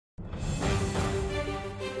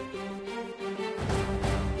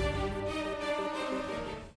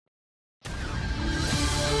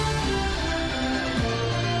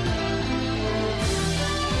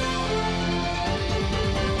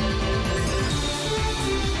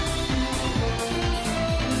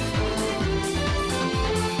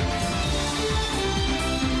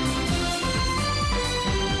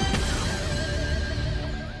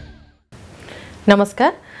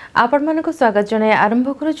नमस्कार आपण मानक स्वागत जनाई आरंभ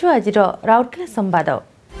करुछु आज राउरकेला संवाद।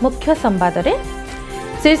 मुख्य संवाद रे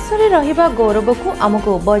शीर्ष रे रहिबा गौरव को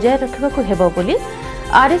आमको बजाय रखिबा को हेबो बोली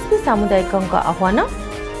आरएसपी सामुदायिकଙ୍କ आह्वान।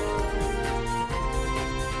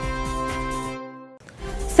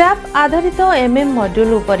 सैप आधारित एमएम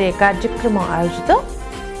मॉड्यूल उपरे कार्यक्रम आयोजित।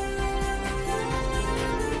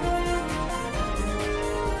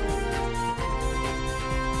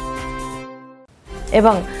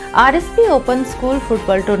 एवं RSP open school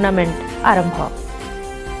football tournament आरंभ।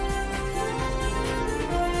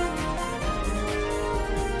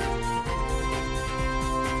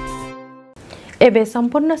 एबे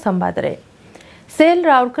संपूर्ण संवाद रे सेल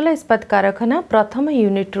राउरकेला इस्पात कारखाना प्रथम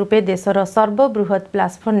यूनिट रूपे देशर सर्वबृहत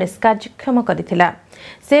ब्लास्ट फर्नेस कार्यक्षम करिथिला।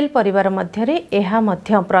 सेल परिवार मध्यरे एहा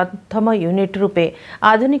मध्य प्रथम यूनिट रूपे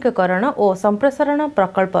आधुनिकीकरण और संप्रसारण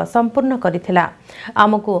प्रकल्प संपूर्ण करिथिला।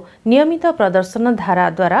 आमको नियमित प्रदर्शन धारा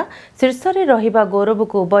द्वारा शीर्ष रे रहिबा गौरव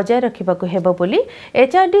को बजाय रखिबाकु हेबो बोली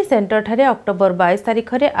एचआरडी सेंटर ठारे अक्टोबर 22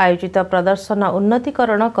 तारिख रे आयोजित प्रदर्शन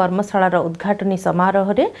उन्नतीकरण कर्मशालार उद्घाटनी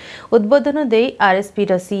समारोह रे उद्बोधन देई आरएसपी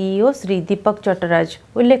र सीईओ श्री दीपक चटराज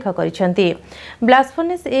उल्लेख करिसेंती। ब्लास्ट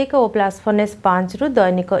फर्नेस 1 और ब्लास्ट फर्नेस 5 रु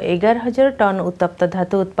दैनिक 11,000 टन उत्तप्त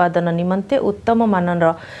धातु उत्पादन निमंते उत्तम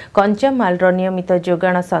मानर कंचा मालर नियमित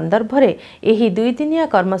जोगाण संदर्भ रे एही 2 दिनिया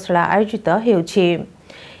कर्मशाला आयोजित हेउछि।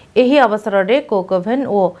 एही अवसर रे कोकोभेन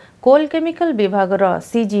और कोल केमिकल विभागर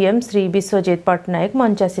सीजीएम श्री विश्वजित पटनायक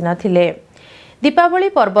मंचासीन थिले। दीपावली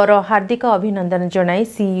पर्वर हार्दिक अभिनंदन जनाई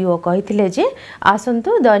सीईओ कहिथिले जे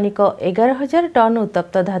आसंतु दैनिक 11,000 टन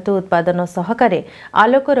उत्तप्त धातु उत्पादन सहकारे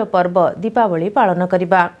आलोकर पर्व दीपावली पालन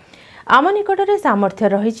करिबा। आम निकटरे सामर्थ्य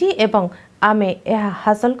रहिछि एवं आमे एहा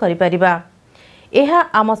हासिल करि परिबा। एहा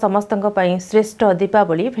आम समस्तंक पई श्रेष्ठ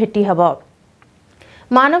दीपावली भेटी हबो।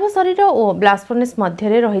 मानव शरीर और ब्लास्ट फर्नेस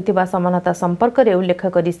मध्यरे रहितिबा समानता संपर्क रे उल्लेख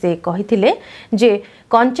करी से कहिथिले जे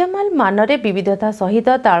कंचामाल मानरे विविधता सहित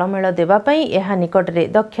तालमेल देबा पई एहा निकटरे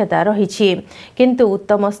दक्षता रहिछि, किंतु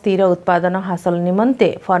उत्तम स्थिर उत्पादन हासिल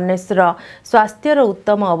निमंते फर्नेस र स्वास्थ्य र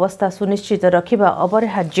उत्तम अवस्था सुनिश्चित रखिबा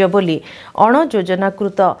अपरिहार्य बोली अण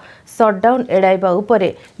योजनाकृत शटडाउन एडाइबा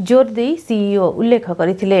उपरे जोर देई सीईओ उल्लेख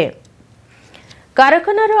करिथिले।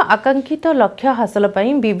 कारखानार आकांक्षित लक्ष्य हासिल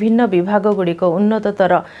पई विभिन्न विभाग गुड़िक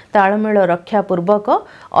उन्नततर तालमेल रक्षा पूर्वक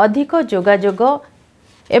अधिक जोगाजोग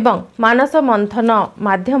एवं मानस मंथन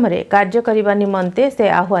माध्यम रे कार्य करिबा निमंते से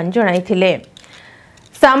आह्वान जणाइथिले।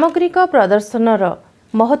 सामग्रिक प्रदर्शनर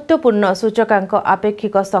महत्वपूर्ण सूचकांक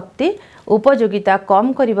आपेक्षिक शक्ति उपयोगिता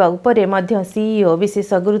कम करिबा उपरे मध्य सीईओ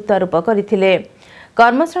विशेष गुरुत्वारोप करिथिले।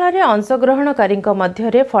 कर्मशाला रे अंशग्रहणकारी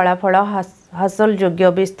मध्यरे फलाफल हासिल योग्य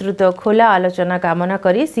विस्तृत खोला आलोचना कामना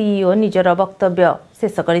करी सीईओ निजर वक्तव्य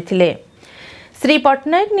शेष करथिले। श्री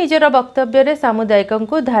पटनायक निजर वक्तव्य रे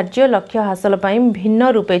सामुदायिकंकु धार्य लक्ष्य हासिल पई भिन्न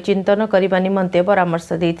रूपे चिंतन करिबा निमंते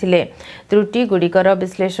परामर्श देथिले। त्रुटि गुड़िकर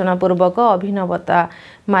विश्लेषण पूर्वक अभिनवता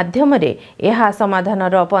माध्यम रे एहा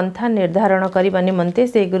समाधानर पंथा निर्धारण करिबा निमंते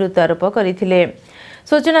से गुरुत्वारोप करथिले।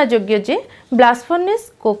 सूचना योग्य जे blast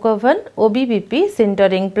furnace कोकोभन ओबीबीपी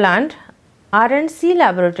sintering plant आर&सी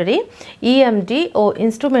laboratory EMD और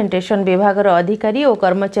इंस्ट्रुमेंटेशन विभागर अधिकारी और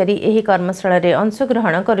कर्मचारी एही कर्मशाला रे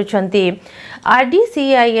अंशग्रहण करुछंती।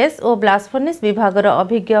 आरडीसीआईएस और ब्लास्ट फर्नेस विभागर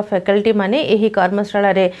अभिज्ञ फैकल्टी माने एही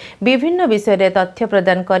कर्मशाला रे विभिन्न विषय रे तथ्य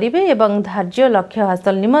प्रदान करिवे एवं धार्य लक्ष्य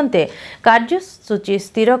हासिल निमंते कार्यसूची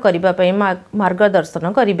स्थिर करिबा पई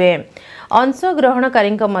मार्गदर्शन करिवे।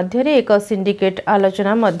 अंशग्रहणकारी मध्य एक सिंडिकेट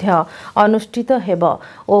आलोचना मध्य अनुष्ठित हेबो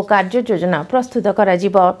और कार्य योजना प्रस्तुत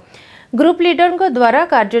कराजिबो। ग्रुप लीडर द्वारा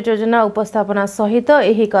कार्य योजना उपस्थापना सहित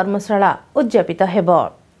एही कर्मशाला उद्यापित हेबो।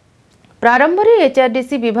 प्रारंभ रे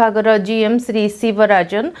एचआरडीसी विभागर जीएम श्री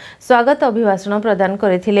शिवराजन स्वागत अभिभाषण प्रदान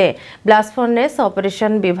करथिले। Blast furnace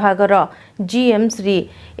operation विभागर GM Shri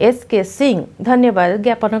SK Singh धन्यवाद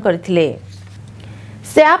ज्ञापन करथिले।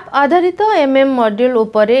 सैप आधारित एमएम मॉड्यूल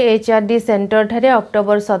उपरे एचआरडी सेंटर ठारे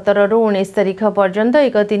अक्टोबर 17 रु 19 तारिख पर्यंत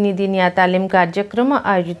एक 3 दिनिया तालीम कार्यक्रम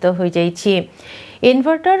आयोजित हो जाइछि।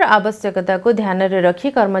 इन्वर्टर आवश्यकता को ध्यान रे रखी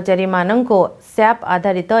कर्मचारी माननको सैप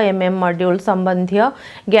आधारित एमएम मॉड्यूल संबंधी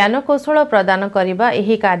ज्ञान कौशल प्रदान करिबा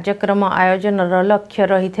एही कार्यक्रम आयोजनर लक्ष्य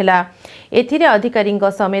रहिथिला। एथिरे अधिकारी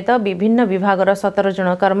समेत विभिन्न विभागर 17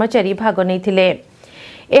 जन कर्मचारी भाग नैथिले।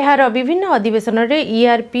 एहार विभिन्न अधिवेशन रे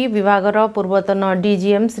ईआरपी विभागर पूर्वतन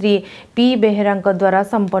डीजीएम श्री पी बेहेरांक द्वारा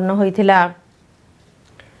संपन्न होइथिला।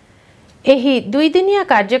 एही 2 दिनिया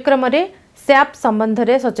कार्यक्रम रे सैप संबंध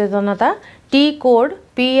रे सचेतनता T code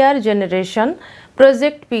PR generation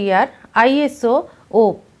project PR ISO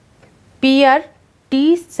ओ PR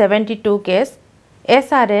T72 case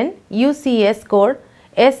SRN UCS code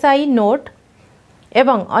SI note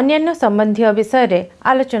एवं अन्यान्य संबंधी विषय रे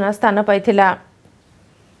आलोचना स्थान पाइथिला।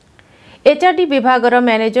 एचआरडी विभागर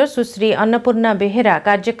मैनेजर सुश्री अन्नपूर्णा बेहेरा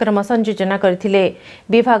कार्यक्रम संयोजना करथिले।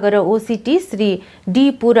 विभागर ओसीटी श्री डी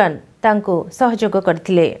पूरन तांको सहयोग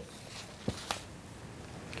करथिले।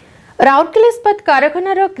 राउरकेला इस्पात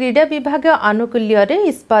कारखानार क्रीडा विभाग आनुकूल्य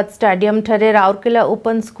इस्पात स्टाडियम ठारे Rourkela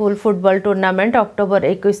open school football tournament October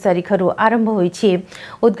 21 तारिख आरंभ होईछि।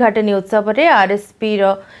 उद्घाटनी उत्सव में RSP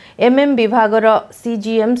MM विभागर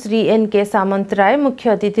CGM Shri N K Samantaray मुख्य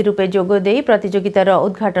अतिथि रूपे जोगदे प्रतियोगितार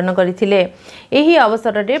उद्घाटन करथिले। एही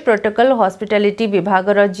अवसर में protocol hospitality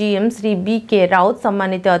विभागर GM Shri BK Raut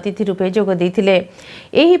सम्मानित अतिथि रूपे जोग देथिले।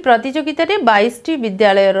 एही प्रतियोगिता रे 22टी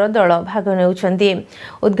विद्यालयर दल भाग नेउछन्ती।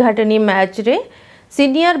 उद्घाटनी मैच रे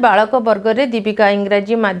सीनियर बालक वर्ग रे दीपिका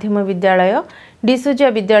इंग्राजी माध्यम विद्यालय डिसुजा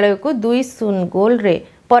विद्यालय को 2-0 गोल रे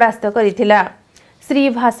परास्त करिथिला। श्री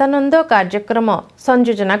भाषानंद कार्यक्रम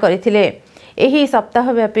संयोजना करथिले। एही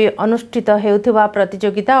सप्ताहव्यापी अनुष्ठित हेउथुवा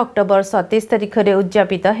प्रतियोगिता अक्टोबर 27 तारिख रे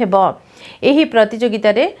उद्यापित हेबो। एही प्रतियोगिता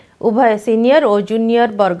रे उभय सीनियर और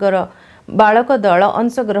जूनियर वर्गर बालक दल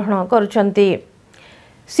अंशग्रहण करुछन्ती।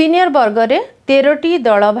 सीनियर वर्ग रे 13टी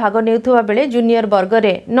दल भाग नेउथुवा बेले जूनियर वर्ग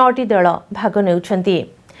रे 9टी दल भाग नेउछन्ती।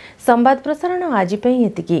 संवाद प्रसारण आज पई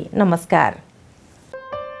एतिकी। नमस्कार।